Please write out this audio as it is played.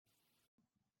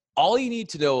All you need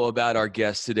to know about our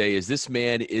guest today is this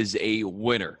man is a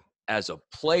winner as a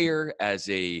player, as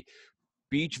a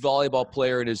beach volleyball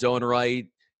player in his own right,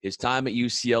 his time at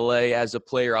UCLA as a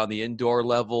player on the indoor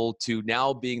level to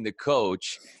now being the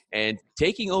coach and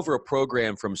taking over a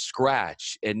program from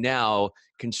scratch and now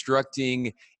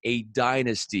constructing a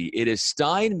dynasty. It is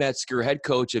Stein Metzger, head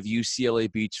coach of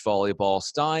UCLA Beach Volleyball.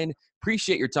 Stein,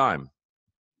 appreciate your time.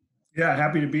 Yeah,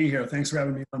 happy to be here. Thanks for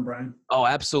having me on, Brian. Oh,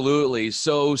 absolutely.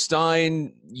 So,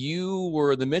 Stein, you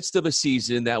were in the midst of a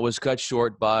season that was cut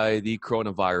short by the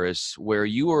coronavirus, where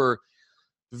you were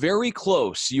very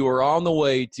close. You were on the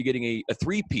way to getting a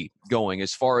three-peat going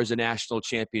as far as a national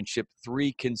championship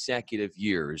 3 consecutive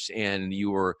years, and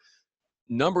you were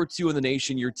number 2 in the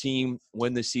nation, your team,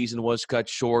 when the season was cut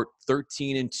short.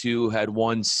 13-2, had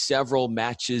won several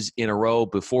matches in a row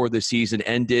before the season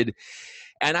ended.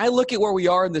 And I look at where we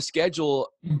are in the schedule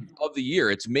of the year.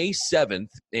 It's May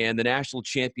 7th, and the national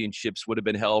championships would have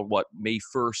been held, May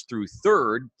 1st through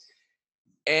 3rd.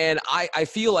 And I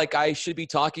feel like I should be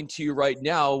talking to you right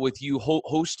now with you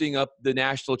hosting up the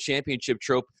national championship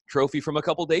trophy from a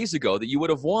couple days ago that you would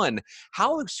have won.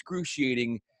 How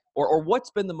excruciating, or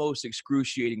what's been the most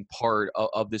excruciating part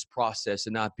of this process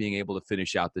and not being able to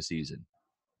finish out the season?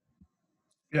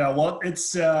 Yeah, well,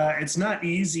 it's not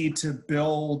easy to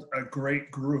build a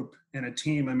great group and a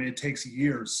team. I mean, it takes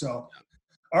years. So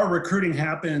our recruiting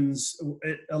happens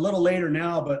a little later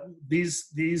now, but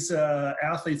these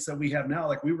athletes that we have now,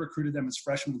 like we recruited them as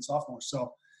freshmen and sophomores.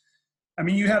 So, I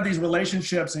mean, you have these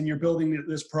relationships and you're building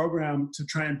this program to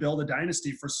try and build a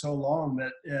dynasty for so long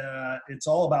that it's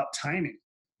all about timing.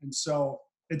 And so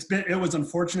it was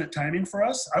unfortunate timing for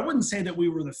us. I wouldn't say that we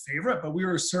were the favorite, but we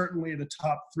were certainly the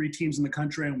top 3 teams in the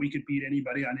country and we could beat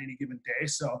anybody on any given day.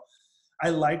 So I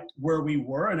liked where we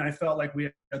were, and I felt like we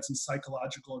had some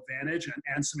psychological advantage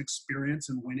and some experience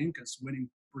in winning, because winning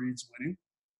breeds winning.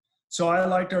 So I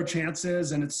liked our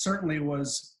chances, and it certainly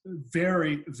was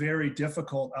very, very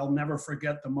difficult. I'll never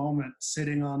forget the moment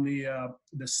sitting on the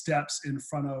steps in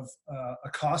front of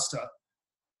Acosta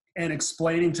and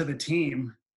explaining to the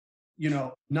team, you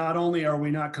know, not only are we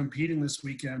not competing this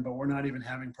weekend, but we're not even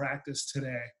having practice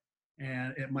today,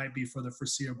 and it might be for the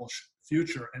foreseeable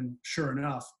future. And sure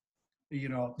enough, you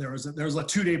know, there was a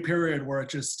 2-day period where it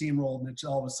just steamrolled, and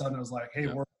all of a sudden it was like, hey,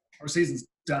 our season's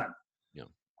done. Yeah.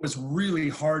 It was really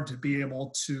hard to be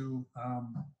able to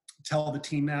tell the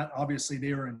team that. Obviously,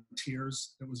 they were in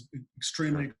tears. It was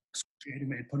extremely excruciating.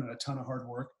 They put in a ton of hard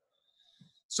work.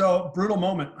 So brutal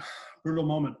moment.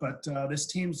 But this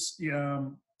team's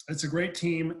it's a great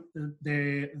team.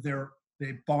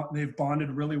 They've bonded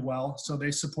really well, so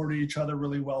they supported each other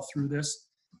really well through this.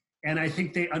 And I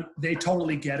think they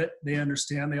totally get it. They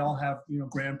understand. They all have, you know,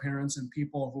 grandparents and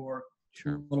people who are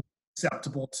a little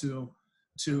acceptable to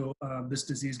this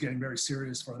disease getting very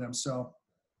serious for them. So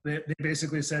they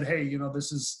basically said, hey, you know,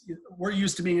 we're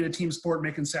used to being in a team sport,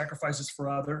 making sacrifices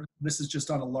for others. This is just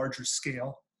on a larger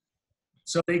scale.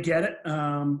 So they get it.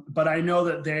 But I know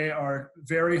that they are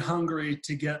very hungry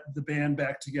to get the band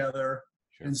back together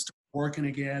and start working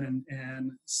again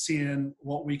and seeing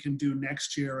what we can do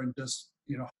next year, and just,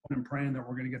 you know, hoping and praying that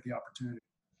we're going to get the opportunity.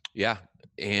 Yeah.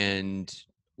 And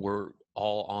we're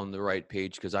all on the right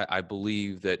page, because I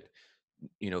believe that,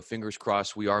 you know, fingers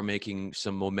crossed, we are making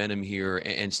some momentum here.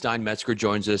 And Stein Metzger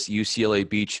joins us, UCLA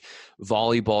Beach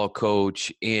volleyball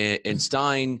coach. And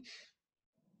Stein,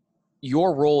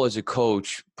 your role as a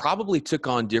coach probably took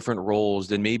on different roles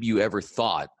than maybe you ever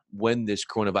thought when this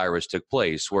coronavirus took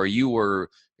place, where you were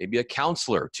maybe a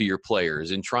counselor to your players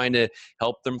and trying to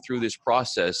help them through this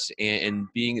process and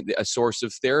being a source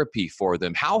of therapy for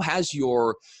them. How has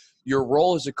your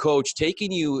role as a coach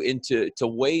taken you into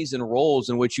ways and roles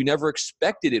in which you never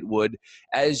expected it would,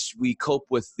 as we cope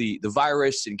with the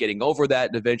virus and getting over that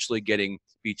and eventually getting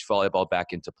beach volleyball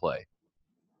back into play?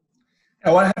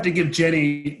 Oh, I have to give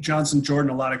Jenny Johnson-Jordan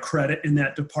a lot of credit in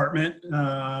that department.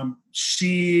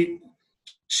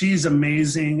 She's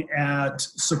amazing at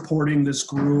supporting this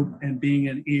group and being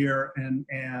an ear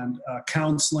and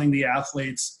counseling the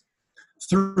athletes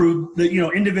through the, you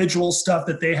know, individual stuff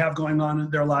that they have going on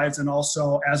in their lives, and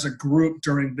also as a group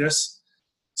during this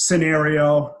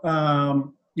scenario.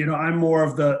 You know, I'm more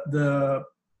of the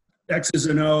X's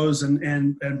and O's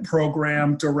and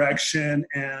program direction,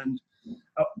 and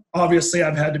obviously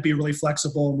I've had to be really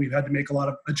flexible, and we've had to make a lot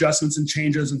of adjustments and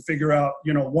changes and figure out,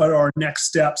 you know, what are our next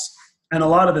steps. And a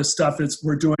lot of this stuff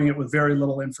we're doing it with very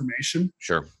little information.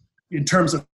 Sure. In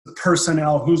terms of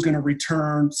personnel, who's going to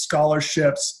return,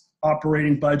 scholarships,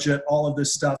 operating budget, all of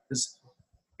this stuff is,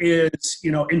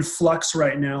 you know, in flux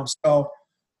right now. So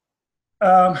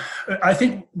Um, I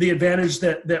think the advantage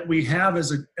that we have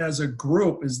as a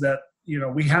group is that,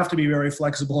 we have to be very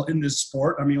flexible in this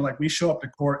sport. I mean, like, we show up to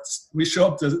courts, we show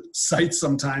up to sites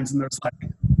sometimes, and there's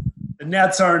like, the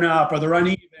nets aren't up or they're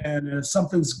uneven, and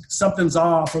something's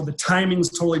off, or the timing's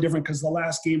totally different because the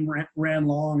last game ran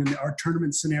long, and our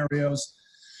tournament scenarios.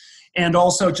 And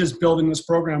also just building this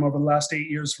program over the last 8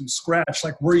 years from scratch,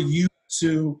 like, we're used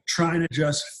to trying to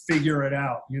just figure it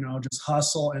out, just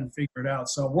hustle and figure it out.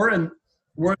 So we're in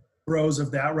the throes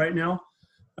of that right now.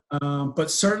 But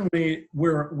certainly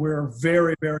we're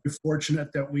very, very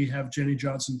fortunate that we have Jenny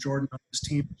Johnson-Jordan on this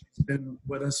team. She's been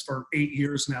with us for 8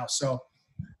 years now. So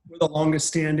we're the longest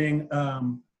standing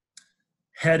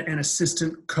head and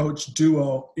assistant coach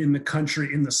duo in the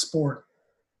country in the sport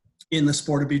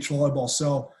of beach volleyball.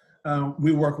 So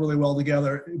we work really well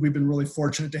together. We've been really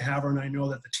fortunate to have her, and I know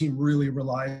that the team really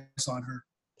relies on her.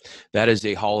 That is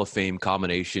a Hall of Fame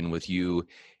combination with you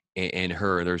and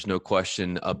her. There's no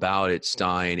question about it,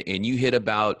 Stein. And you hit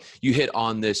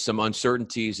on this, some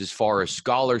uncertainties as far as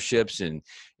scholarships and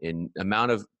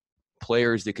amount of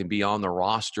players that can be on the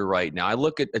roster right now. I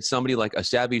look at somebody like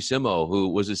Asabi Simo, who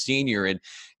was a senior, and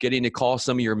getting to call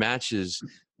some of your matches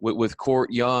with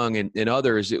Court Young and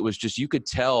others. It was just, you could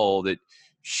tell that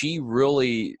she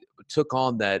really took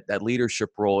on that leadership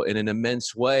role in an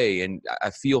immense way. And I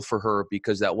feel for her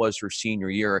because that was her senior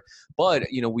year. But,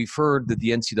 we've heard that the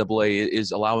NCAA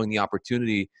is allowing the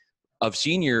opportunity of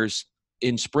seniors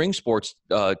in spring sports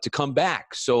to come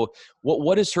back. So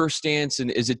what is her stance, and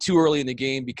is it too early in the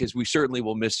game? Because we certainly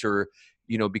will miss her,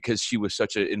 because she was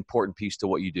such an important piece to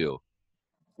what you do.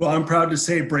 Well, I'm proud to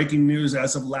say, breaking news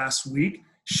as of last week,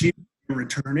 she's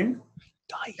returning.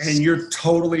 Nice. And you're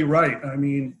totally right. I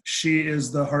mean, she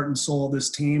is the heart and soul of this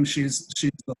team. She's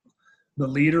the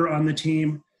leader on the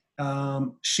team.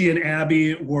 She and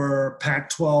Abby were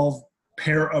Pac-12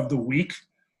 pair of the week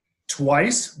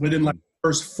twice within like the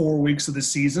first 4 weeks of the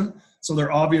season. So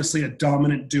they're obviously a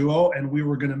dominant duo, and we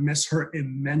were going to miss her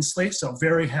immensely. So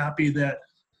very happy that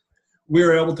we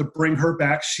were able to bring her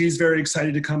back. She's very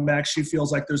excited to come back. She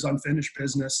feels like there's unfinished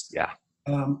business. Yeah.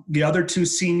 The other two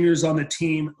seniors on the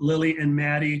team, Lily and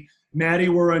Maddie. Maddie,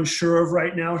 we're unsure of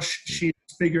right now. She's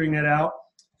figuring it out.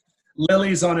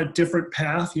 Lily's on a different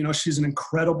path. She's an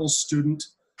incredible student.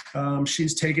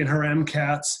 She's taken her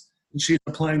MCATs, and she's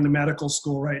applying to medical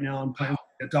school right now and planning to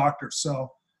be a doctor.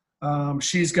 So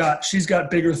she's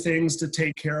got bigger things to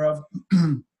take care of.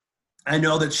 I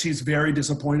know that she's very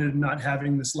disappointed in not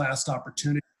having this last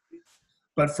opportunity.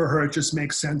 But for her, it just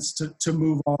makes sense to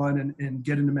move on and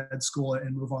get into med school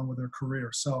and move on with her career.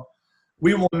 So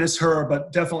we will miss her,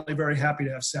 but definitely very happy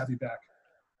to have Savvy back.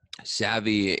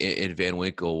 Savvy and Van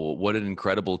Winkle, what an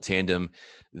incredible tandem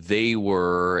they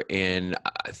were. And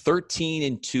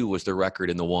 13-2 was the record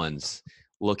in the ones,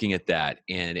 looking at that.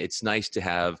 And it's nice to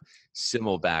have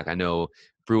Simo back. I know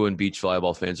Bruin Beach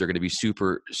volleyball fans are going to be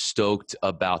super stoked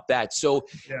about that. So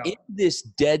in this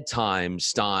dead time,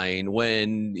 Stein,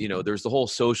 when, there's the whole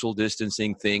social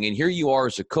distancing thing, and here you are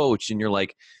as a coach, and you're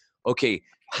like, okay,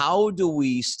 how do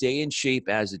we stay in shape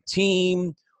as a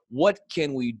team? What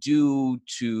can we do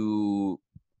to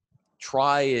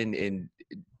try and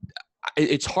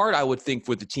it's hard, I would think,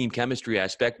 with the team chemistry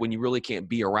aspect when you really can't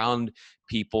be around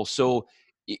people. So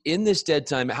in this dead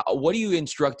time, what are you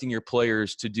instructing your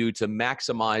players to do to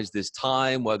maximize this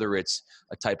time, whether it's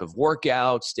a type of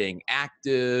workout, staying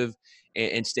active,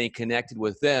 and staying connected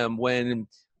with them when,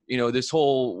 this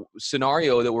whole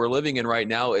scenario that we're living in right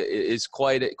now is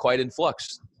quite in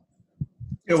flux?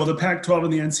 Yeah, well, the Pac-12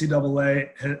 and the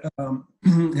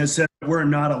NCAA has said we're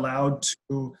not allowed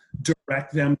to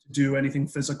direct them to do anything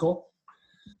physical.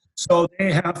 So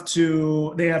they have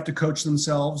to coach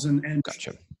themselves and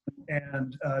Gotcha.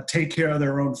 And take care of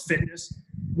their own fitness.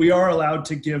 We are allowed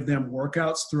to give them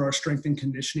workouts through our strength and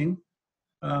conditioning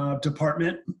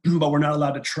department, but we're not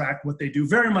allowed to track what they do.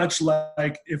 Very much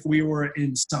like if we were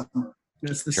in summer.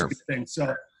 That's the same thing.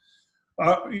 So,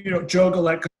 Joe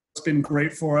Galecko has been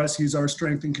great for us. He's our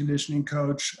strength and conditioning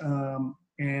coach.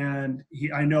 And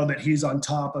I know that he's on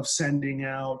top of sending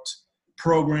out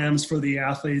programs for the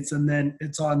athletes, and then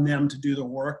it's on them to do the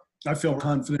work. I feel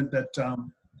confident that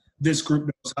this group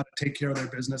knows how to take care of their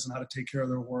business and how to take care of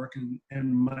their work.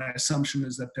 And my assumption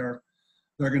is that they're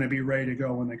going to be ready to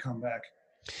go when they come back.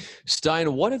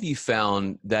 Stein, what have you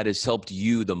found that has helped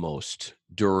you the most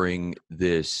during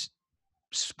this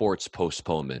sports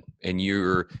postponement and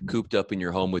you're cooped up in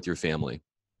your home with your family?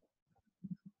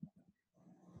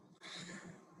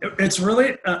 It's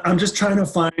really, I'm just trying to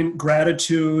find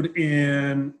gratitude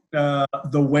in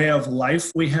the way of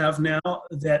life we have now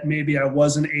that maybe I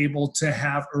wasn't able to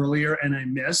have earlier and I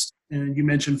missed. And you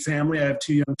mentioned family. I have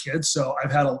 2 young kids, so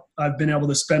I've been able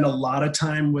to spend a lot of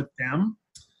time with them.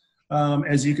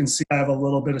 As you can see, I have a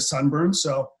little bit of sunburn,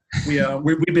 so we've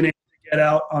been able to get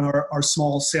out on our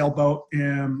small sailboat,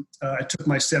 and I took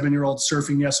my 7-year-old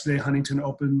surfing yesterday. Huntington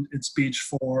opened its beach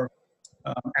for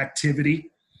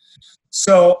activity.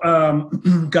 So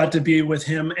got to be with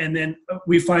him, and then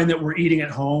we find that we're eating at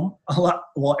home a lot,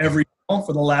 every meal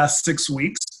for the last 6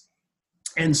 weeks.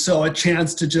 And so a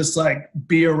chance to just like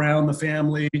be around the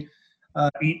family,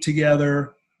 eat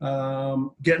together,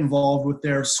 get involved with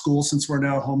their school since we're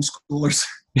now homeschoolers.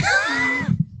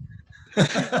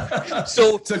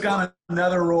 So took on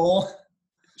another role.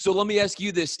 So let me ask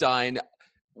you this, Stein.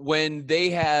 When they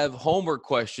have homework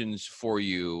questions for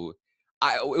you,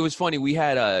 it was funny. We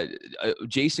had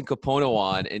Jason Capono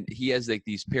on, and he has like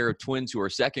these pair of twins who are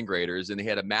second graders, and they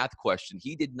had a math question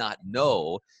he did not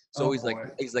know. So he's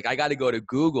like, I got to go to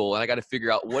Google and I got to figure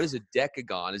out, what is a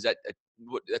decagon? Is that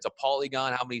that's a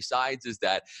polygon? How many sides is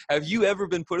that? Have you ever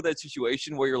been put in that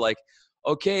situation where you're like,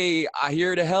 okay, I'm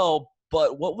here to help,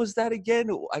 but what was that again?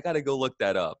 I got to go look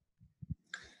that up.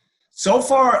 So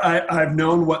far, I've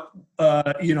known what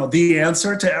the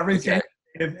answer to everything.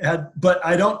 Okay. But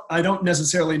I don't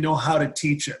necessarily know how to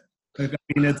teach it. I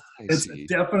mean, it's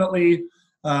definitely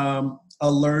a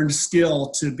learned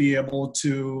skill to be able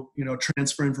to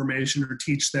transfer information or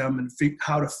teach them and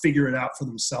how to figure it out for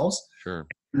themselves. Sure,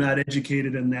 I'm not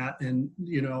educated in that, and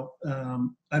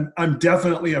I'm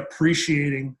definitely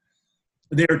appreciating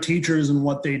their teachers and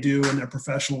what they do and their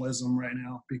professionalism right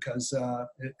now, because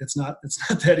it's not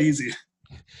that easy.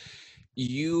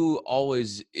 You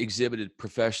always exhibited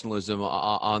professionalism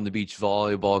on the beach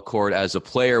volleyball court as a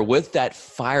player with that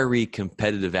fiery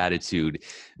competitive attitude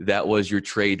that was your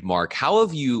trademark. How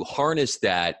have you harnessed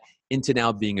that into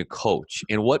now being a coach,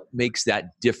 and what makes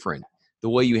that different? The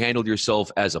way you handled yourself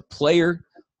as a player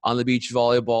on the beach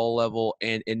volleyball level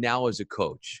and now as a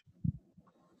coach?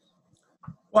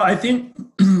 Well, I think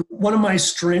one of my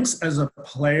strengths as a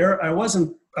player, I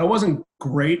wasn't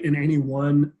great in any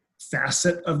one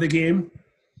facet of the game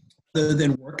other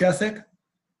than work ethic.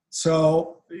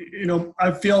 So,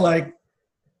 I feel like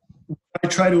what I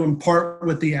try to impart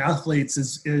with the athletes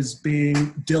is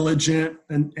being diligent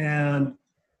and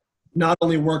not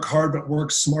only work hard, but work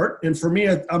smart. And for me,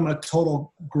 I'm a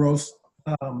total growth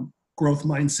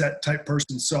mindset type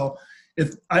person. So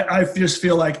if I just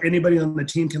feel like anybody on the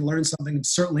team can learn something and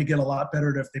certainly get a lot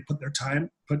better if they put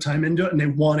time into it and they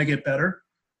want to get better.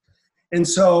 And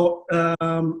so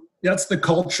that's the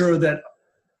culture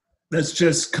that's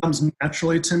just comes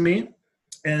naturally to me.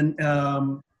 And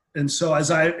so as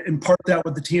I impart that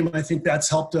with the team, I think that's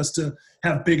helped us to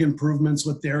have big improvements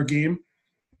with their game.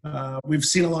 We've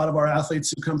seen a lot of our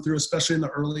athletes who come through, especially in the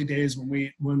early days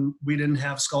when we didn't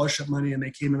have scholarship money and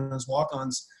they came in as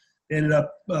walk-ons. They ended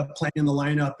up playing in the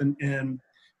lineup and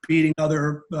beating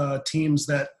other teams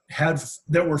that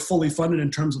were fully funded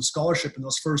in terms of scholarship in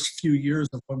those first few years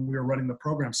of when we were running the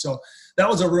program. So that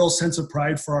was a real sense of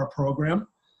pride for our program,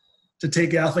 to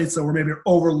take athletes that were maybe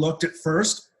overlooked at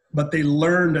first, but they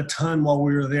learned a ton while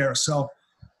we were there. So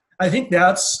I think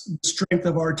that's the strength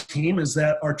of our team, is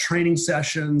that our training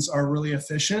sessions are really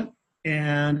efficient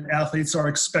and athletes are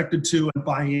expected to and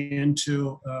buy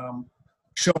into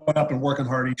showing up and working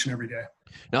hard each and every day.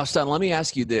 Now, Stein, let me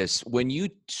ask you this. When you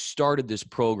started this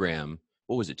program,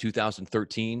 what was it,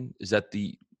 2013? Is that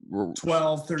the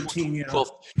 12, 13, yeah.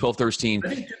 12, 13.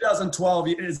 I think 2012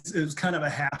 is kind of a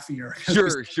half year.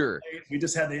 Sure. We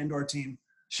just had the indoor team.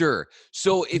 Sure.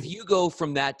 So if you go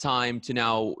from that time to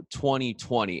now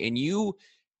 2020, and you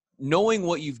knowing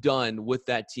what you've done with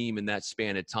that team in that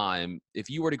span of time, if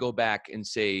you were to go back and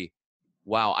say,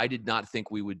 wow, I did not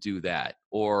think we would do that,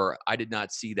 or I did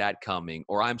not see that coming,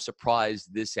 or I'm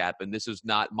surprised this happened, this was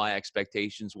not my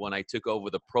expectations when I took over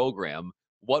the program,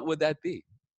 what would that be?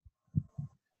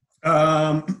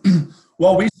 Well,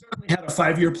 we certainly had a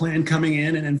 5-year plan coming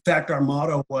in, and in fact, our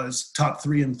motto was top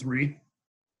 3 and 3.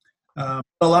 A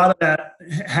lot of that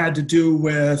had to do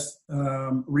with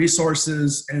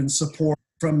resources and support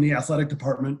from the athletic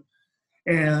department.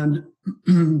 And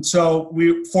so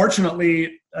we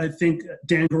fortunately, I think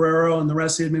Dan Guerrero and the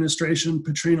rest of the administration,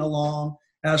 Patrina Long,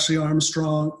 Ashley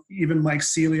Armstrong, even Mike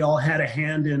Seeley, all had a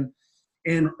hand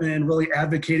in really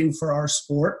advocating for our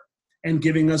sport and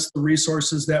giving us the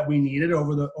resources that we needed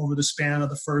over the span of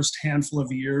the first handful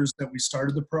of years that we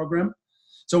started the program.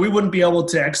 So we wouldn't be able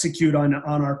to execute on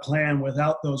our plan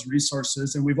without those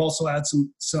resources. And we've also had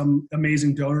some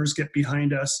amazing donors get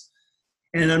behind us.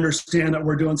 and understand that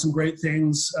we're doing some great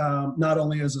things, not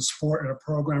only as a sport and a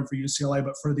program for UCLA,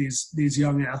 but for these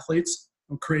young athletes,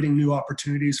 creating new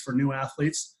opportunities for new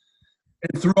athletes.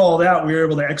 And through all that, we were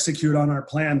able to execute on our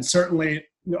plan. Certainly,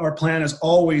 our plan has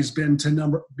always been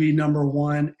to be number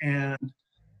one and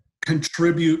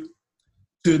contribute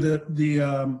to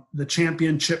the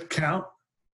championship count.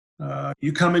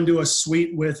 You come into a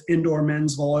suite with indoor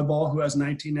men's volleyball, who has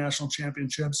 19 national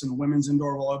championships, and women's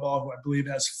indoor volleyball, who I believe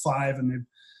has 5, and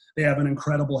they have an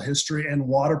incredible history. And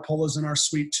water polo is in our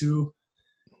suite too.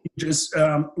 Just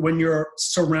when you're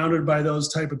surrounded by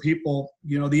those type of people,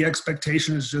 the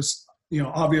expectation is just,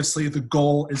 obviously the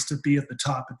goal is to be at the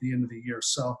top at the end of the year.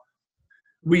 So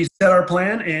we set our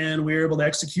plan and we were able to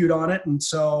execute on it. And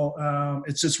so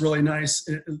it's just really nice.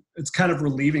 It's kind of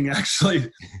relieving,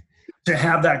 actually, to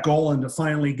have that goal and to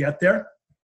finally get there.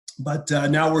 But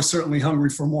now we're certainly hungry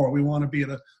for more. We want to be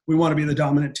the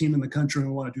dominant team in the country,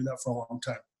 and we want to do that for a long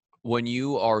time. When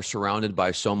you are surrounded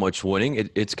by so much winning,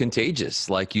 it's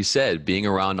contagious. Like you said, being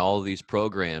around all of these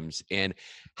programs. And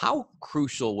how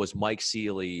crucial was Mike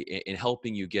Seeley in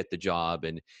helping you get the job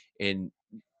and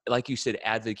like you said,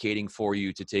 advocating for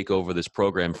you to take over this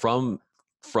program from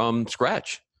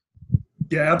scratch?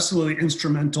 Yeah, absolutely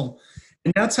instrumental.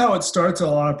 And that's how it starts a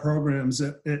lot of programs.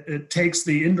 It takes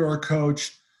the indoor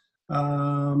coach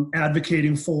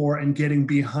advocating for and getting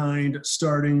behind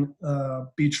starting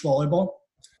beach volleyball.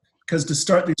 Because to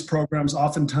start these programs,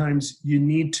 oftentimes you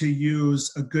need to use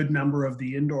a good number of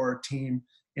the indoor team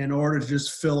in order to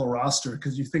just fill a roster.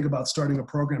 Because you think about starting a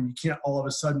program, you can't all of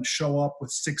a sudden show up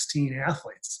with 16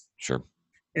 athletes. Sure.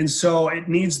 And so it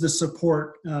needs the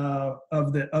support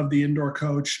of the indoor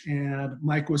coach, and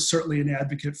Mike was certainly an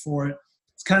advocate for it.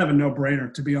 It's kind of a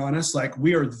no-brainer, to be honest. Like,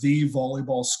 we are the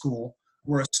volleyball school.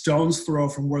 We're a stone's throw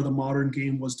from where the modern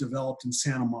game was developed in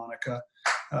Santa Monica.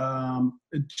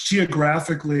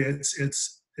 Geographically,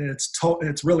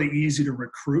 it's really easy to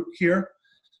recruit here.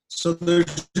 So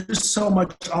there's just so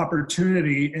much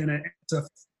opportunity, and it's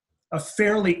a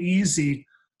fairly easy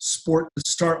sport to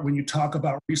start when you talk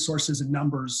about resources and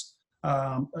numbers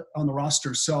on the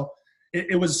roster. So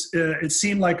it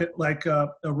seemed like a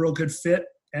real good fit,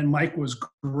 and Mike was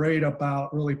great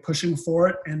about really pushing for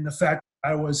it. And the fact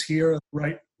that I was here at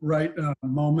the right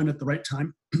moment at the right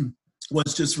time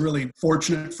was just really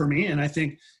fortunate for me, and I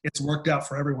think it's worked out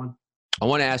for everyone. I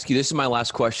want to ask you, this is my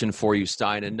last question for you,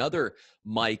 Stein. Another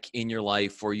Mike in your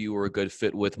life where you were a good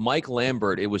fit with, Mike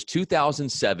Lambert. It was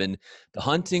 2007, the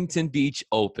Huntington Beach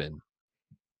Open.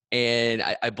 And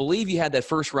I believe you had that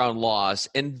first round loss.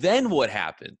 And then what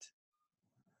happened?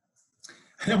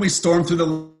 And we stormed through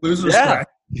the losers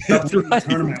bracket through the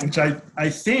tournament, which I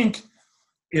think,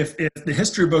 if the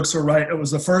history books are right, it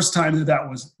was the first time that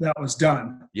was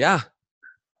done. Yeah.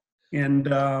 And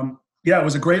it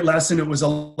was a great lesson. It was a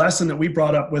lesson that we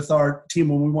brought up with our team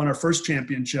when we won our first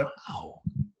championship.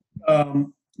 Wow.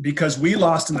 Because we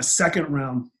lost in the second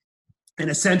round. And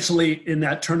essentially in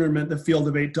that tournament, the field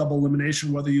of 8 double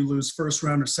elimination, whether you lose first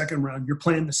round or second round, you're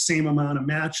playing the same amount of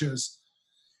matches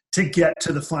to get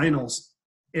to the finals.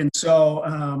 And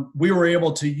so we were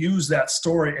able to use that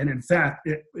story. And in fact,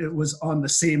 it was on the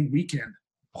same weekend.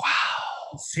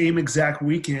 Wow. Same exact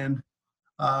weekend,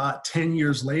 10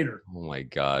 years later. Oh my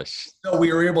gosh. So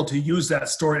we were able to use that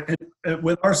story. And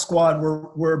with our squad,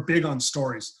 we're big on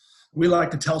stories. We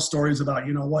like to tell stories about,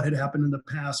 what had happened in the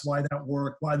past, why that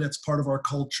worked, why that's part of our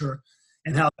culture,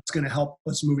 and how it's going to help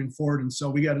us moving forward. And so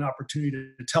we got an opportunity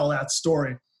to tell that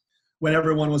story when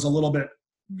everyone was a little bit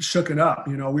shooken up.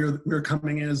 We were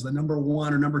coming in as the number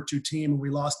 1 or number 2 team, and we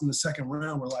lost in the second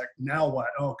round. We're like, now what?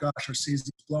 Oh gosh, our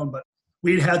season's blown. But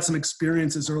we'd had some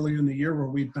experiences earlier in the year where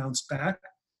we'd bounced back,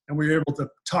 and we were able to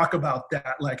talk about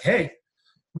that. Like, hey,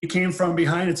 we came from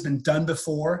behind. It's been done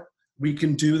before. We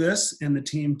can do this. And the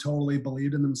team totally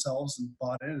believed in themselves and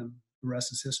bought in, and the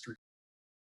rest is history.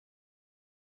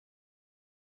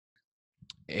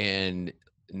 And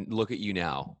look at you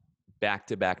now.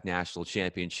 Back-to-back national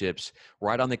championships,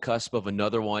 right on the cusp of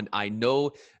another one. I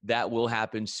know that will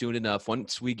happen soon enough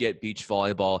once we get beach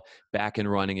volleyball back and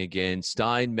running again.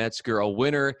 Stein Metzger, a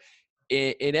winner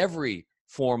in every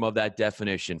form of that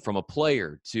definition, from a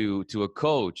player to a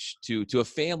coach to a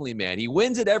family man. He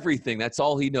wins at everything. That's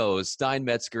all he knows. Stein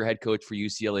Metzger, head coach for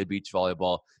UCLA beach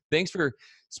volleyball. Thanks for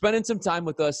spending some time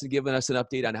with us and giving us an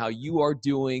update on how you are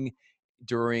doing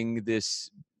during this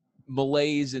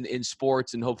malaise in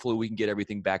sports, and hopefully we can get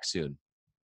everything back soon.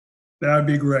 That would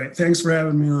be great. Thanks for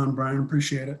having me on, Brian.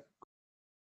 Appreciate it.